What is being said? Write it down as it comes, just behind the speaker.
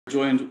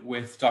joined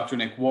with Dr.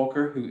 Nick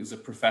Walker, who is a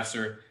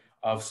professor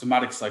of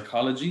somatic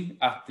psychology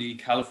at the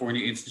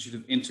California Institute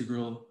of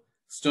Integral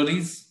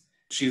Studies.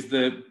 She's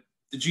the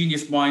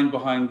genius mind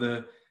behind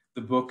the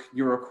book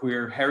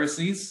Neuroqueer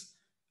Heresies.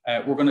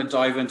 We're going to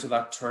dive into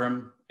that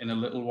term in a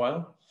little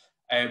while.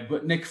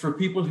 But Nick, for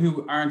people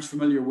who aren't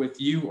familiar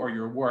with you or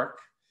your work,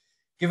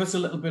 give us a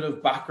little bit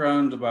of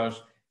background about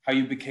how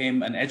you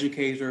became an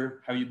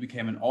educator, how you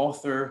became an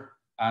author,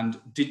 and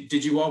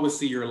did you always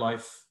see your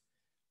life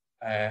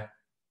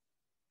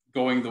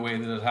going the way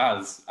that it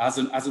has as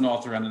an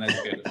author and an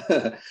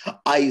educator?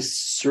 I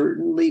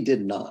certainly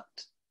did not.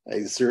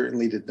 I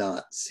certainly did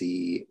not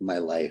see my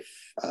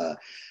life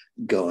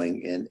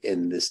going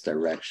in this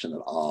direction at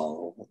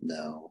all.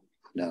 No.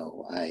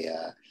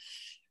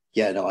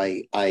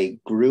 I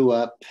grew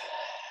up,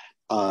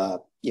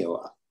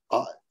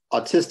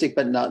 autistic,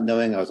 but not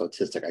knowing I was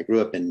autistic. I grew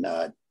up in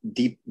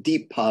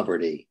deep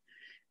poverty,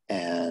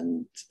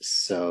 and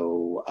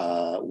so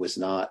was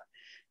not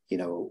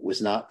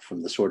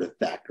from the sort of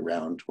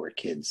background where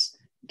kids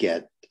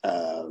get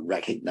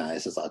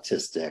recognized as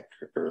autistic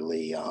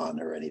early on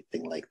or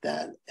anything like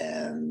that,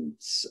 and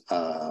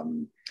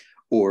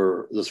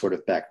or the sort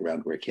of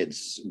background where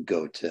kids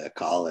go to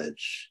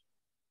college.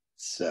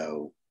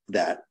 So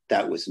that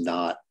was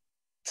not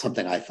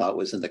something I thought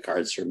was in the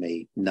cards for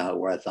me, not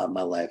where I thought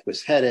my life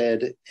was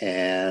headed.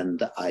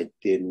 And I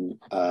didn't,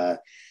 a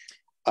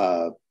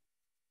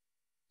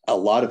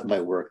lot of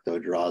my work though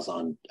draws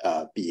on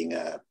being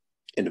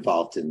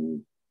involved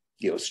in,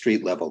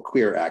 street level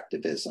queer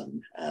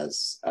activism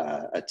as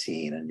a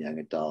teen and young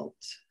adult.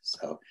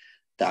 So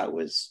that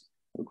was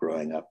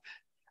growing up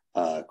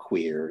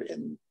queer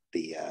in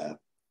the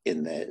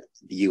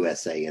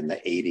USA in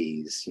the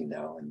 80s, in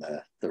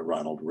the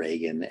Ronald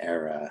Reagan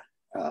era.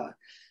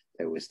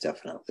 There was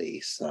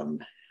definitely some,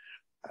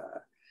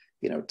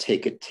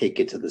 take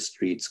it to the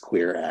streets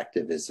queer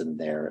activism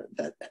there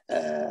that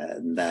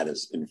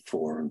has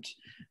informed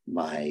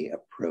my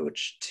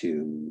approach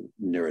to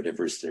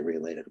neurodiversity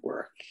related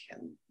work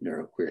and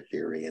neuroqueer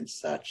theory and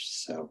such.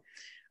 So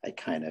I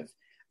kind of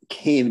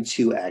came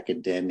to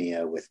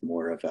academia with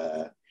more of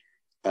a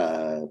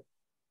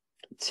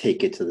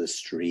take it to the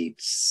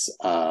streets,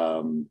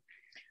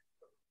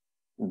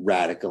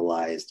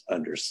 radicalized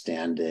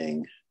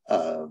understanding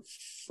of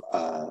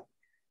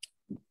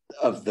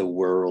the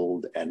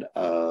world and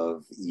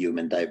of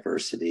human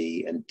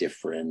diversity and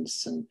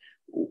difference and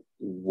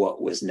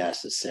what was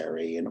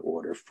necessary in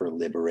order for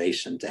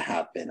liberation to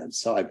happen. And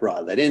so I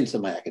brought that into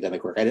my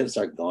academic work. I didn't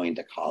start going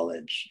to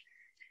college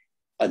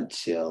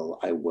until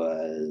I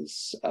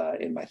was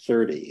in my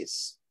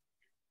 30s,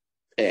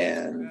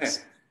 and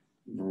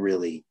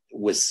really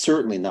was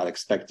certainly not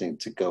expecting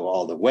to go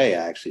all the way.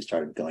 I actually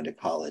started going to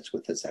college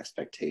with this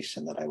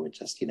expectation that I would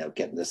just,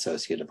 get an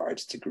Associate of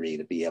Arts degree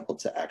to be able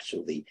to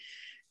actually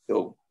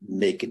go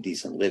make a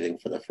decent living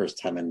for the first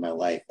time in my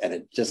life. And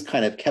it just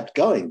kind of kept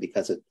going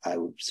because I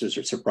was sort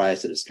of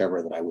surprised to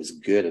discover that I was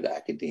good at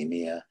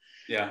academia.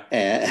 Yeah.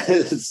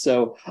 And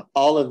so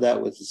all of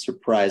that was a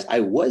surprise. I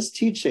was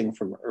teaching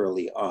from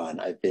early on.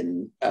 I've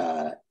been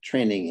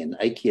training in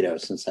Aikido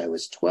since I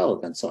was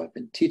 12. And so I've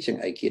been teaching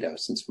Aikido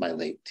since my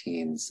late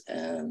teens.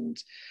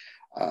 And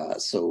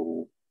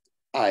so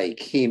I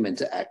came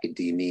into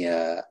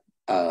academia,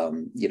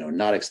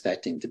 not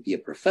expecting to be a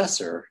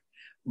professor,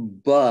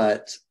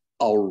 but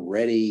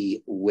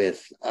already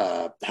with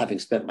having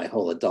spent my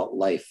whole adult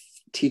life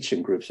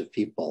teaching groups of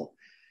people.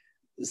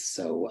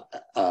 So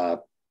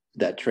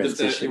that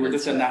transition. You were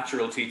just a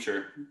natural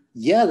teacher.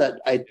 Yeah,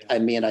 I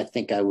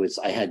think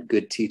I had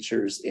good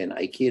teachers in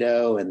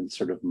Aikido and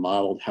sort of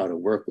modeled how to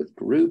work with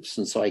groups.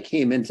 And so I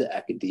came into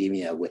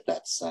academia with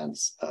that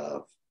sense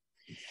of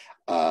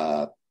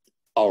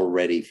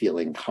already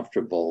feeling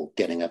comfortable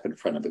getting up in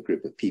front of a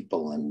group of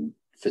people and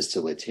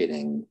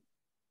facilitating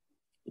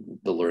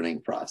the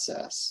learning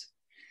process.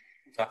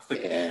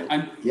 Fantastic.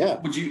 And yeah.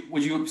 Would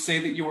you say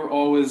that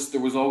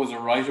there was always a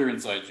writer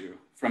inside you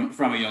from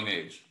a young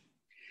age?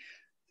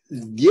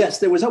 Yes,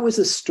 there was always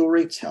a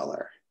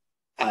storyteller.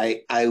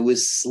 I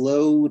was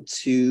slow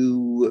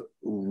to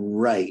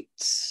write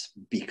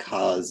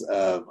because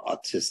of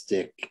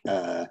autistic,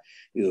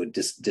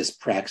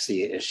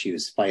 dyspraxia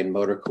issues, fine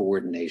motor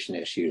coordination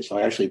issues. So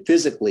I actually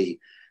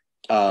physically,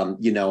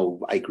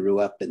 I grew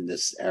up in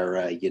this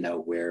era,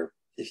 where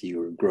if you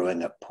were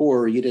growing up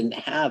poor, you didn't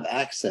have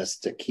access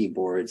to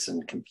keyboards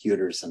and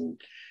computers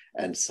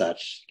and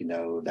such.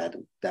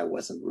 That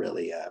wasn't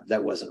really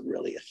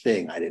a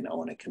thing. I didn't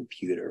own a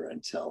computer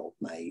until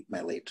my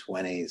late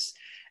 20s.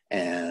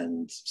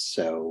 And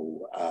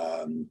so,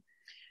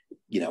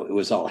 it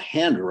was all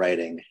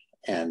handwriting,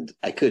 and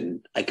I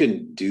couldn't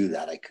do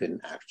that. I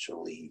couldn't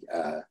actually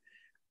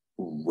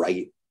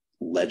write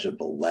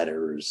legible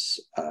letters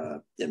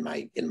in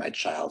my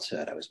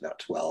childhood. I was about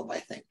 12, I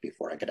think,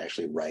 before I could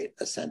actually write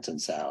a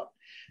sentence out.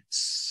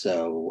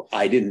 So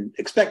I didn't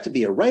expect to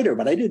be a writer,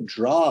 but I did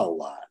draw a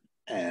lot.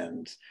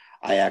 And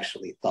I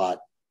actually thought,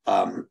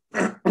 I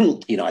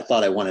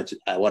thought I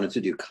wanted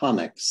to do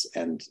comics,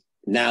 and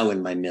now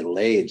in my middle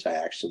age, I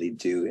actually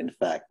do, in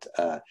fact,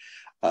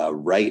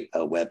 write a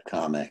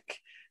webcomic,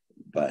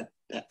 but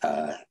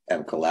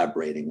I'm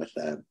collaborating with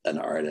an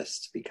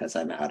artist because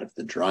I'm out of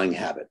the drawing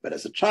habit. But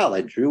as a child,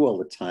 I drew all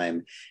the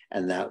time,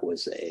 and that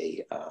was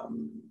a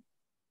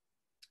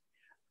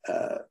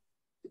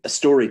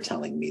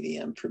storytelling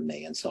medium for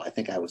me. And so I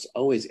think I was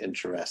always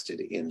interested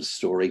in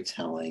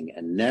storytelling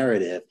and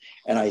narrative.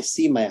 And I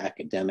see my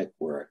academic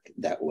work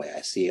that way.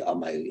 I see all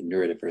my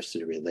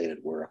neurodiversity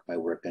related work, my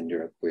work on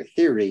neuroqueer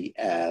theory,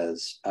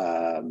 as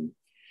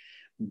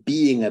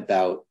being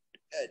about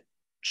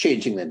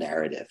changing the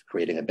narrative,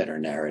 creating a better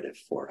narrative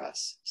for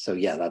us. So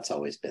yeah, that's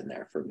always been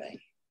there for me.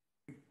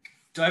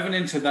 Diving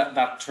into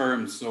that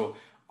term, so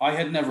I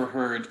had never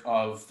heard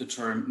of the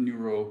term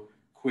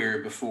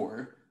neuroqueer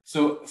before.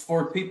 So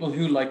for people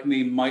who, like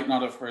me, might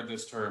not have heard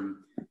this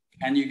term,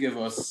 can you give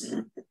us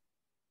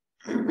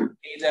a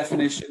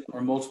definition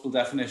or multiple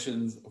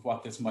definitions of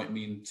what this might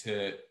mean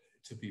to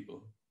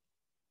people?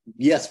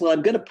 Yes, well,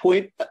 I'm going to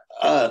point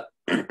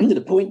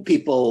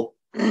people,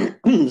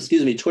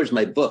 excuse me, towards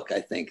my book.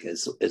 I think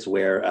is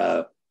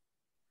where,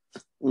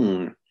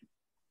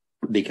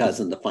 because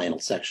in the final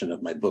section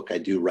of my book, I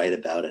do write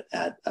about it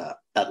at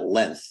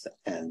length,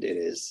 and it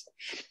is,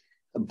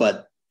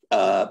 but.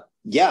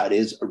 Yeah, it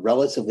is a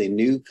relatively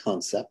new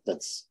concept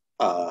that's,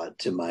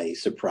 to my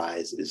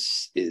surprise,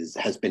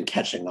 has been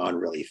catching on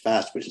really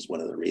fast, which is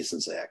one of the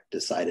reasons I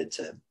decided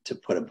to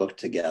put a book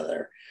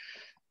together.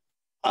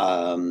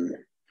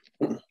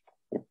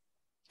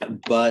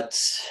 But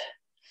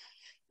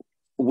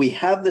we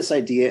have this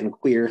idea in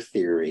queer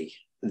theory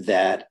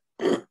that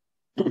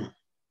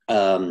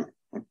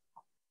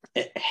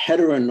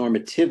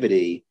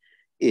heteronormativity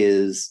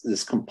is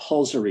this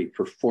compulsory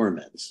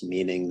performance,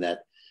 meaning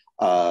that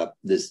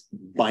this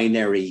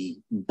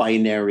binary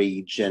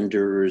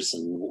genders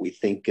and what we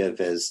think of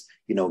as,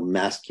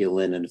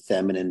 masculine and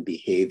feminine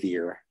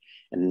behavior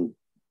and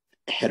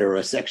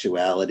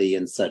heterosexuality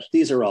and such.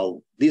 These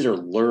are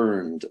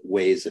learned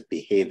ways of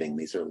behaving.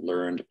 These are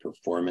learned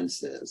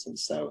performances. And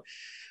so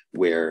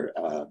we're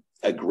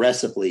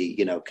aggressively,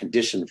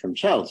 conditioned from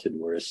childhood,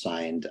 we're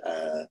assigned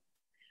a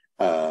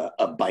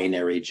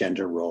binary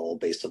gender role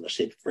based on the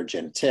shape of our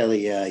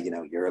genitalia.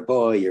 You're a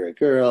boy, you're a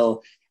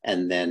girl,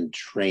 and then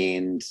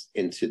trained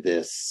into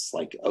this,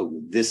 like,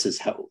 oh, this is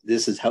how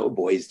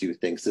boys do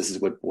things. This is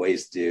what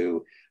boys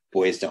do.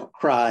 Boys don't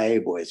cry.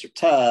 Boys are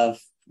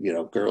tough.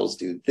 Girls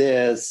do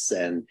this,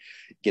 and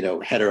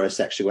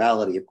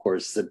heterosexuality, of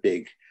course, is a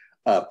big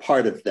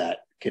part of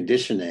that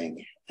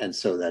conditioning. And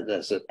so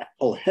that's a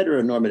whole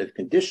heteronormative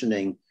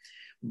conditioning,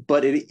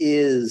 but it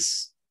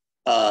is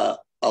a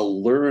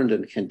learned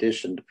and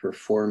conditioned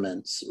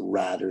performance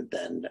rather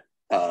than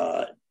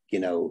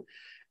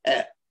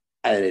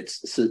and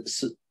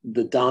it's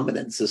the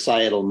dominant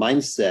societal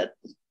mindset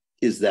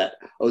is that,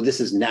 oh, this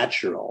is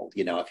natural.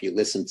 If you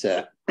listen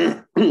to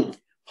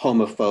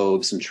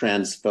homophobes and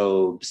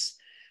transphobes,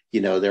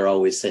 they're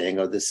always saying,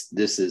 oh, this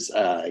is,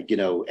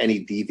 any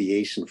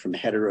deviation from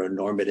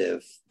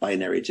heteronormative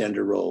binary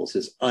gender roles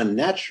is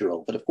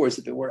unnatural. But of course,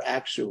 if it were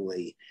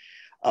actually,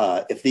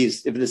 if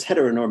this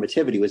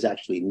heteronormativity was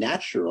actually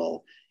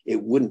natural,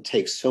 it wouldn't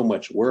take so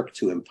much work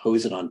to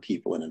impose it on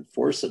people and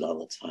enforce it all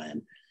the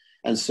time.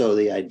 And so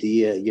the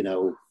idea,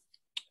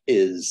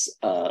 is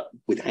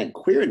behind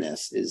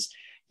queerness is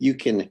you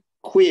can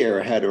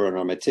queer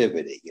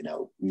heteronormativity,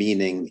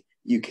 meaning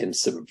you can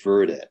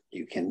subvert it,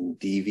 you can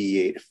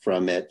deviate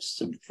from it,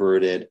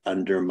 subvert it,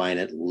 undermine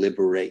it,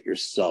 liberate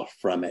yourself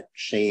from it,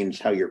 change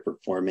how you're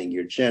performing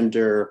your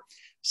gender,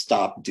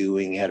 stop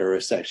doing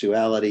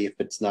heterosexuality if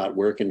it's not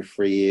working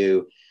for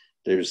you.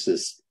 There's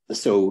this,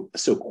 so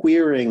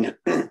queering,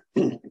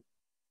 in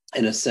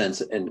a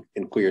sense, in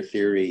queer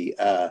theory,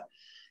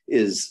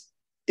 is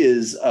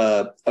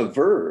a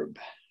verb,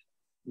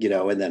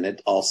 and then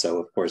it also,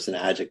 of course, an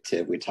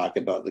adjective. We talk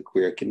about the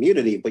queer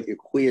community, but you're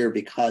queer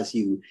because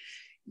you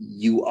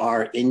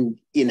are in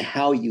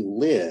how you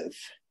live,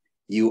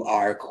 you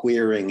are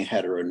queering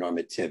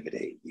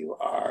heteronormativity. You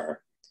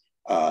are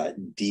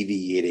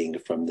deviating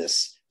from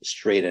this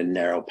straight and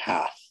narrow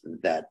path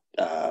that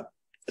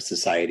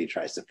society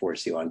tries to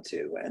force you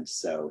onto. And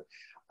so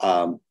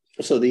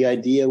so the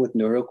idea with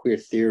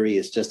neuroqueer theory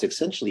is just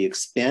essentially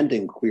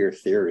expanding queer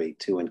theory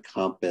to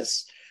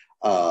encompass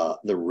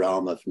the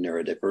realm of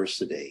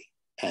neurodiversity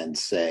and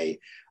say,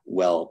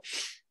 well,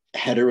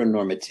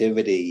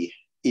 heteronormativity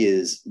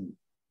is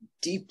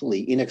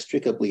deeply,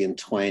 inextricably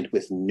entwined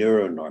with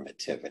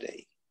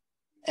neuronormativity.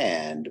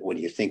 And when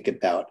you think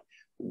about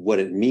what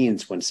it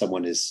means when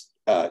someone is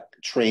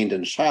trained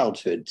in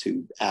childhood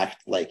to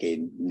act like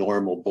a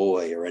normal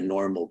boy or a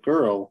normal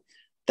girl,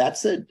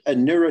 that's a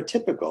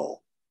neurotypical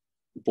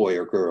boy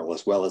or girl,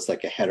 as well as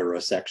like a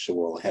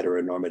heterosexual,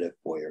 heteronormative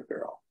boy or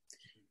girl.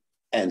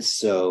 And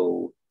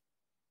so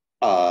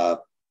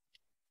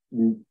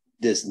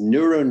this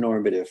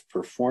neuronormative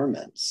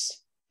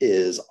performance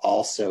is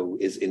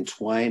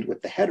entwined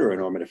with the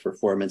heteronormative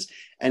performance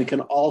and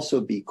can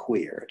also be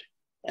queered.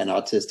 And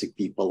autistic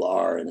people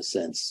are, in a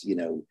sense,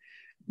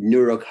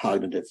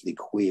 neurocognitively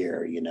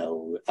queer,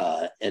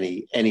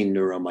 any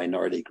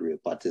neurominority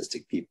group,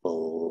 autistic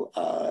people,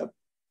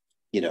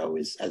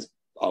 has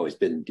always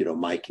been,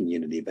 my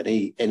community, but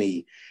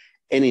any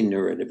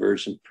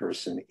neurodivergent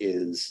person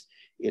is,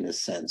 in a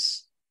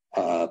sense,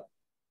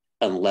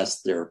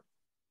 unless they're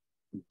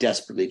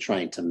desperately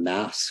trying to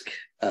mask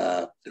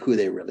who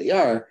they really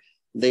are,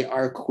 they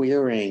are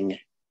queering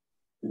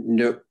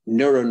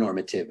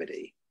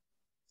neuronormativity.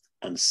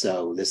 And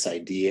so this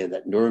idea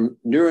that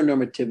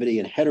neuronormativity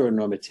and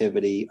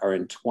heteronormativity are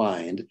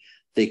entwined,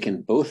 they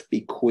can both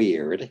be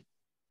queered,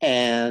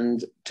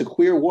 and to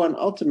queer one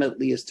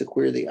ultimately is to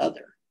queer the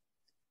other.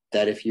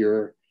 That if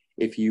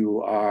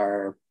you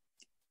are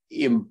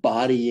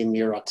embodying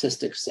your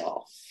autistic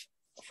self,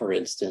 for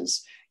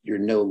instance, you're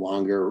no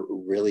longer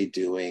really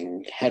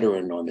doing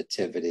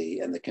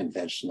heteronormativity in the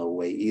conventional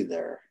way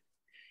either.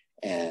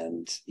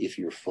 And if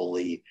you're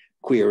fully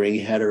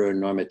queering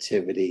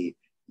heteronormativity,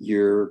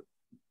 you're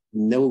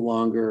no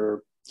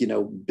longer,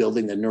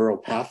 building the neural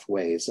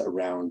pathways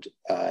around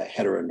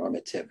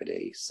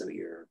heteronormativity. So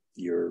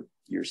you're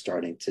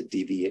starting to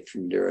deviate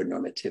from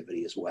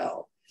neuronormativity as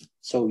well.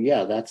 So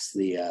yeah, that's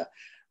the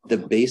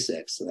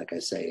basics. Like I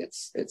say,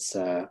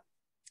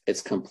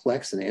 it's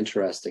complex and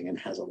interesting and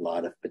has a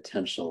lot of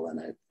potential.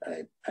 And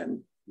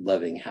I'm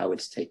loving how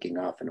it's taking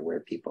off and where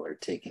people are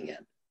taking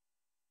it.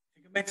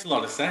 It makes a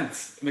lot of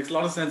sense. It makes a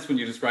lot of sense when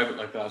you describe it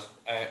like that.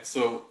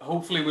 So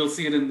hopefully we'll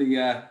see it in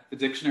the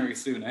dictionary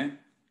soon, eh?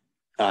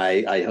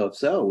 I hope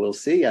so. We'll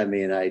see. I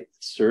mean, I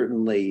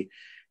certainly,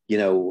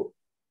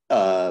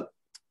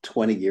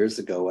 20 years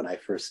ago when I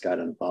first got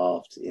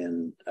involved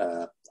in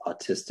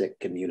autistic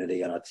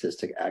community and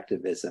autistic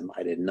activism,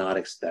 I did not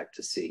expect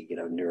to see,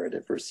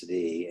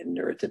 neurodiversity and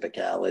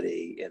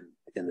neurotypicality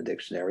in the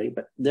dictionary,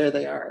 but there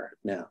they are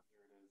now.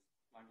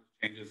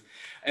 Changes.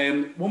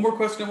 One more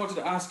question I wanted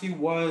to ask you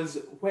was,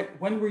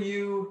 when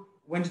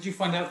did you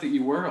find out that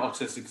you were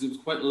autistic? Because it was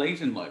quite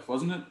late in life,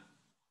 wasn't it?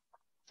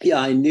 Yeah,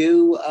 I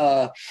knew,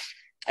 I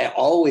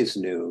always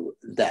knew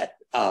that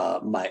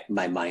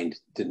my mind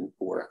didn't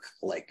work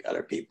like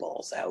other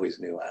people's. I always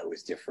knew I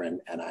was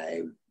different, and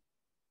I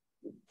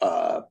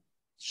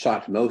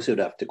chalked most of it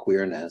up to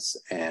queerness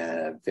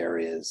and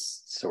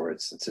various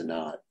sorts to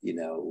not,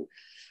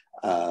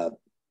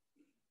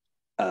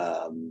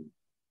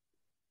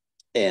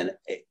 and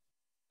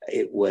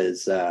it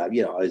was,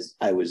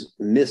 I was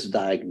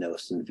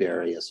misdiagnosed in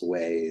various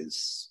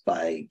ways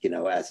by,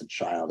 as a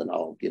child, and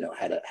all,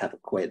 had to have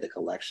quite the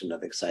collection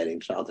of exciting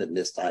childhood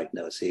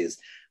misdiagnoses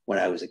when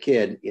I was a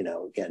kid,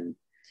 again,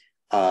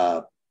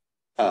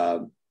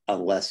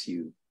 unless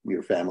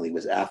your family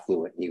was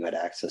affluent and you had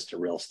access to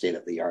real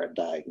state-of-the-art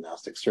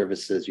diagnostic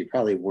services, you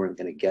probably weren't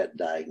going to get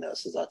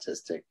diagnosed as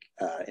autistic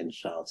in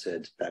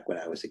childhood back when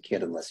I was a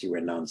kid, unless you were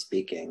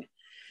non-speaking.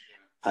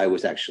 I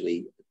was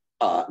actually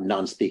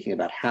non-speaking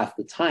about half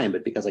the time,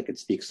 but because I could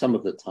speak some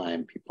of the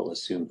time, people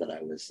assumed that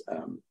I was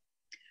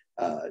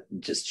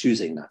just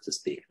choosing not to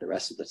speak the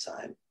rest of the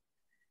time.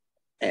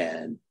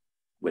 And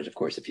which, of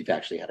course, if you've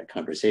actually had a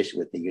conversation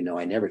with me,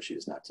 I never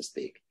choose not to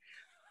speak.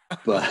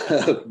 But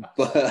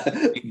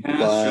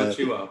shut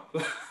you up.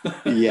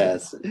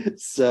 Yes.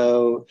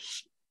 So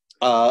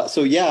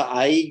yeah,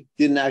 I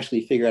didn't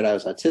actually figure out I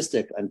was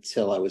autistic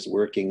until I was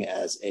working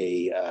as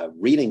a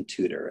reading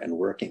tutor and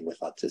working with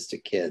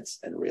autistic kids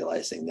and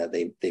realizing that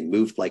they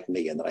moved like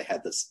me and that I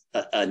had this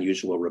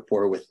unusual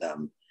rapport with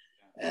them.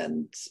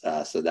 And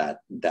so that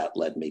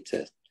led me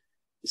to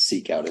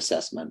seek out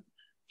assessment.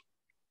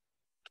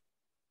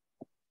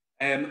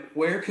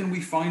 Where can we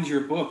find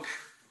your book?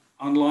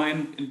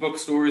 Online, in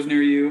bookstores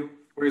near you?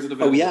 Where is it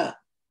available? Oh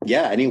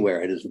yeah,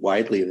 anywhere. It is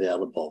widely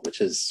available,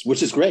 which is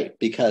great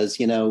because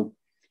again,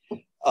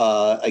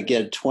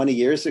 20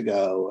 years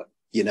ago,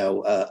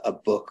 a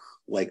book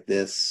like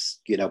this,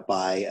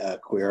 by a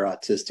queer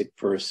autistic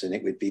person,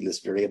 it would be this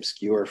very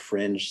obscure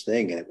fringe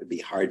thing, and it would be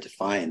hard to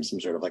find some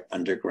sort of like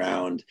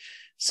underground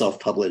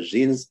self-published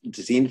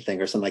zine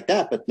thing or something like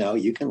that. But no,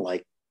 you can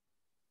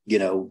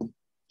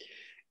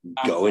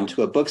go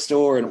into a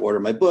bookstore and order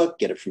my book,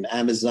 get it from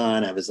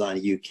Amazon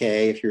UK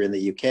if you're in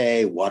the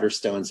UK,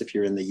 Waterstones if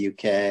you're in the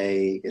UK.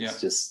 It's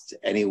just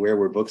anywhere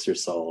where books are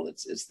sold,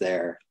 it's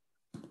there.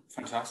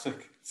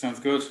 Fantastic. Sounds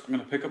good. I'm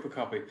going to pick up a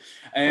copy.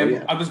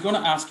 I was going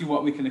to ask you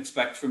what we can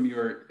expect from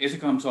your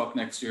ITAKOM talk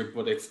next year,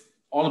 but it's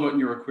all about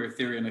Neuroqueer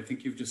Theory, and I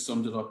think you've just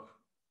summed it up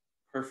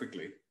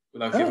perfectly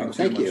without giving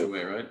too much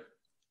away, right?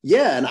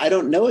 Yeah, and I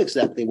don't know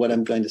exactly what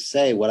I'm going to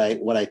say. What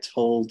I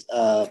told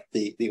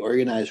the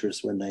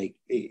organizers when they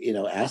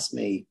asked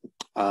me,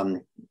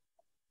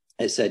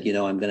 I said,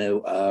 I'm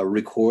going to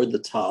record the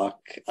talk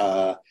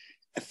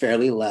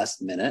fairly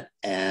last minute,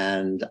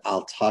 and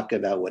I'll talk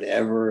about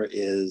whatever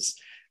is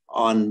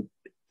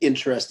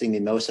interesting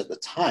me most at the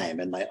time,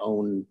 and my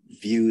own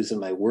views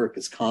and my work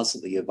is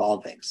constantly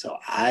evolving. So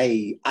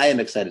I am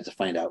excited to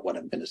find out what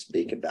I'm going to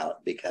speak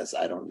about, because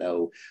I don't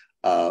know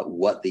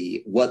what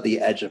the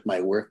edge of my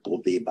work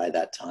will be by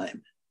that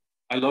time.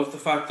 I love the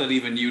fact that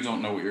even you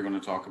don't know what you're going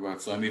to talk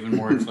about, so I'm even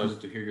more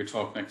excited to hear your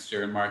talk next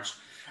year in March.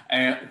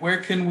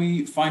 Where can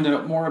we find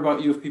out more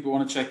about you if people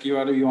want to check you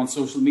out? Are you on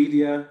social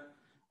media?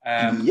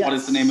 Yes. What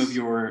is the name of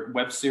your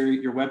web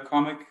series, your web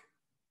comic?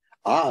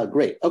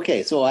 Great.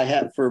 Okay, so I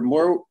have for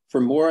more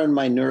on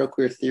my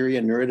neuroqueer theory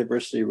and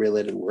neurodiversity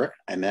related work,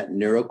 I'm at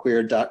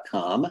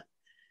neuroqueer.com.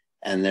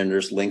 And then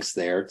there's links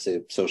there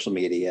to social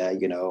media,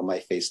 you know,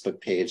 my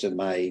Facebook page and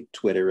my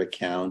Twitter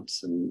account.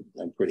 And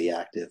I'm pretty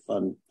active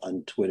on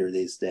Twitter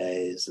these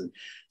days. And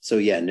so,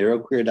 yeah,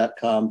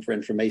 neuroqueer.com for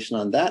information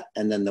on that.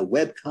 And then the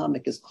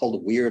webcomic is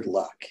called Weird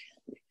Luck.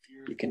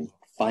 You can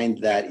find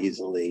that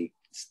easily.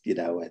 You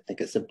know, I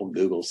think a simple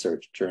Google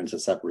search turns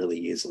us up really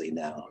easily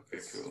now.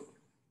 Okay, cool.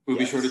 We'll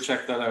be sure to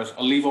check that out.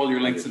 I'll leave all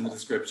your links in the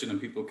description and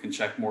people can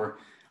check more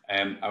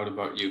out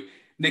about you.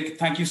 Nick,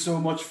 thank you so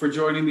much for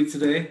joining me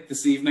today,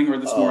 this evening or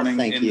this morning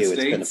in the States.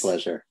 It's been a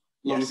pleasure.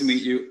 Lovely to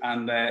meet you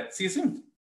and see you soon.